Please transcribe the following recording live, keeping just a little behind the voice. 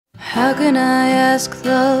How can I ask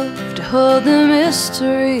love to hold the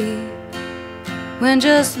mystery when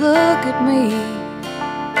just look at me?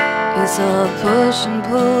 It's all push and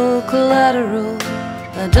pull collateral.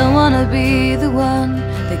 I don't wanna be the one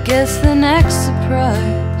that gets the next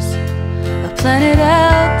surprise. I plan it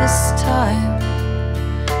out this time,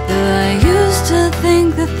 though I used to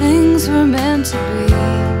think that things were meant to be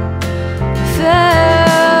fair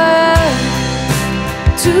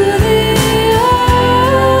to the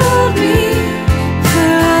old me,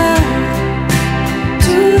 fair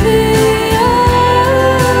to the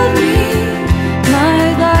old me. My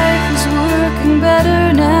life is working better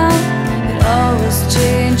now, it all was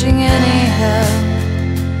changing anyhow.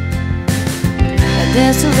 I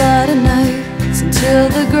danced a lot of nights until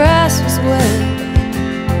the grass was wet.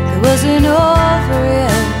 It wasn't over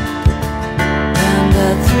yet. Around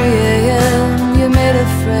at 3 a.m. you made a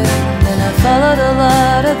friend, and I followed a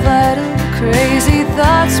lot of idle, crazy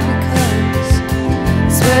thoughts because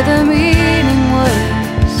it's where the meaning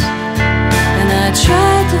was. And I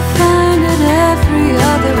tried to find it every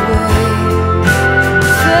other way.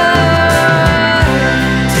 Fair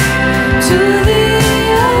to the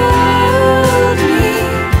old me,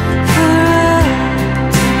 fair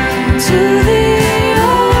to the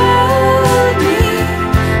old me.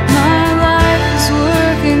 My life is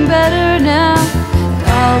working better now, it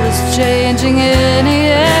all is changing in the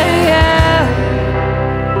air.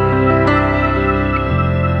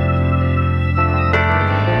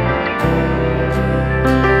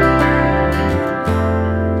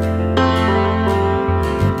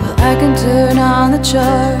 I can turn on the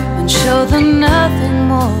charm and show them nothing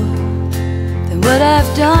more than what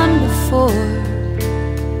I've done before.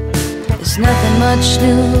 There's nothing much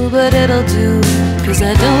new, but it'll do, 'cause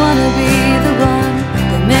I don't wanna be the one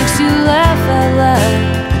that makes you laugh out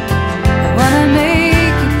loud.